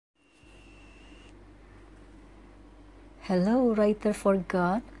Hello, Writer for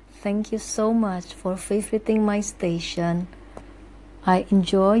God. Thank you so much for favoriting my station. I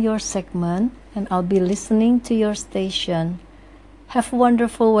enjoy your segment and I'll be listening to your station. Have a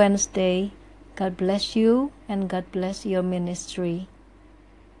wonderful Wednesday. God bless you and God bless your ministry.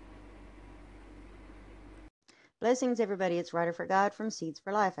 Blessings, everybody. It's Writer for God from Seeds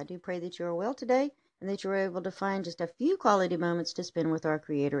for Life. I do pray that you are well today and that you're able to find just a few quality moments to spend with our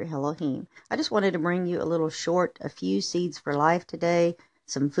Creator, Elohim. I just wanted to bring you a few seeds for life today,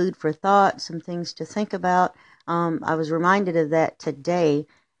 some food for thought, some things to think about. I was reminded of that today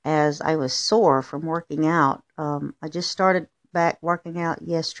as I was sore from working out. I just started back working out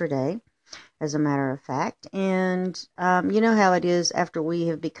yesterday, as a matter of fact. And you know how it is after we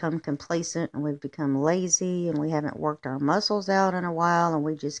have become complacent and we've become lazy and we haven't worked our muscles out in a while and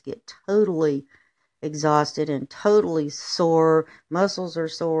we just get totally exhausted and totally sore. Muscles are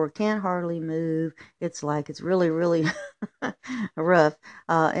sore, can't hardly move. It's like it's really, really rough.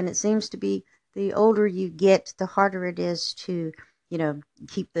 And it seems to be the older you get, the harder it is to,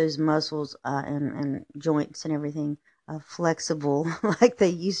 keep those muscles and joints and everything flexible like they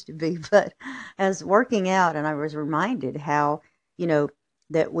used to be. But as working out, and I was reminded how,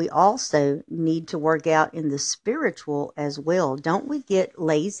 that we also need to work out in the spiritual as well. Don't we get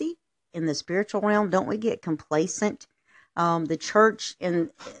lazy in the spiritual realm? Don't we get complacent? The church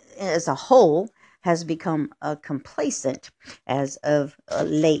as a whole has become complacent as of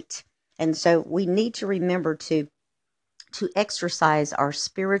late. And so we need to remember to exercise our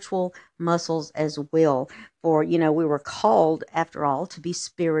spiritual muscles as well. For, we were called, after all, to be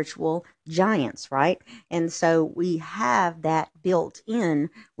spiritual giants, right? And so we have that built in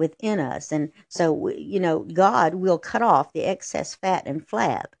within us. And so, God will cut off the excess fat and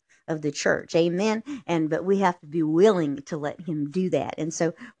flab of the church. Amen. But we have to be willing to let him do that. And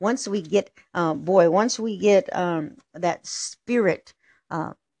so once we get, that spirit,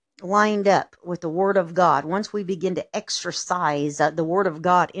 lined up with the Word of God, once we begin to exercise the Word of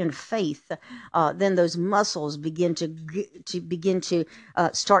God in faith, then those muscles begin to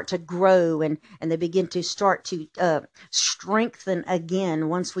start to grow, and they begin to start to strengthen again.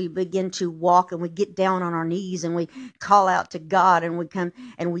 Once we begin to walk and we get down on our knees and we call out to God and we come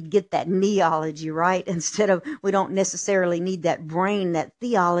and we get that neology right, instead of, we don't necessarily need that brain, that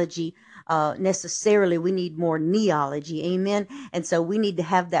theology. Necessarily, we need more neology. Amen. And so we need to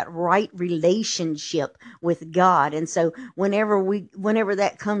have that right relationship with God. And so whenever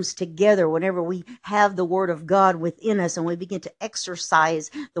that comes together, whenever we have the Word of God within us and we begin to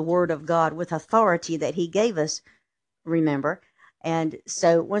exercise the Word of God with authority that He gave us, remember. And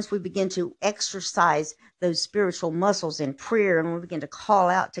so once we begin to exercise those spiritual muscles in prayer and we begin to call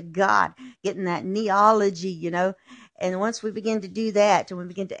out to God, getting that neology, and once we begin to do that and we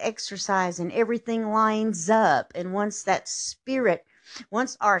begin to exercise and everything lines up, and once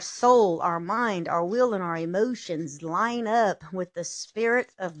our soul, our mind, our will, and our emotions line up with the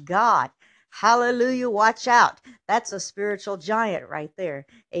Spirit of God, hallelujah, watch out. That's a spiritual giant right there.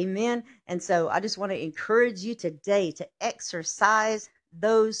 Amen. And so I just want to encourage you today to exercise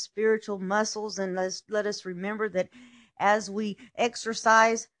those spiritual muscles, and let us remember that as we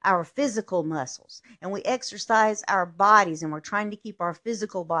exercise our physical muscles and we exercise our bodies and we're trying to keep our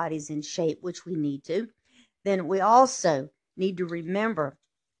physical bodies in shape, which we need to, then we also need to remember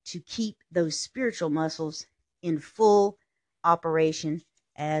to keep those spiritual muscles in full operation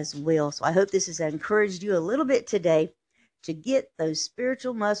as well. So I hope this has encouraged you a little bit today to get those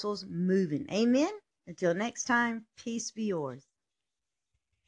spiritual muscles moving. Amen. Until next time, peace be yours.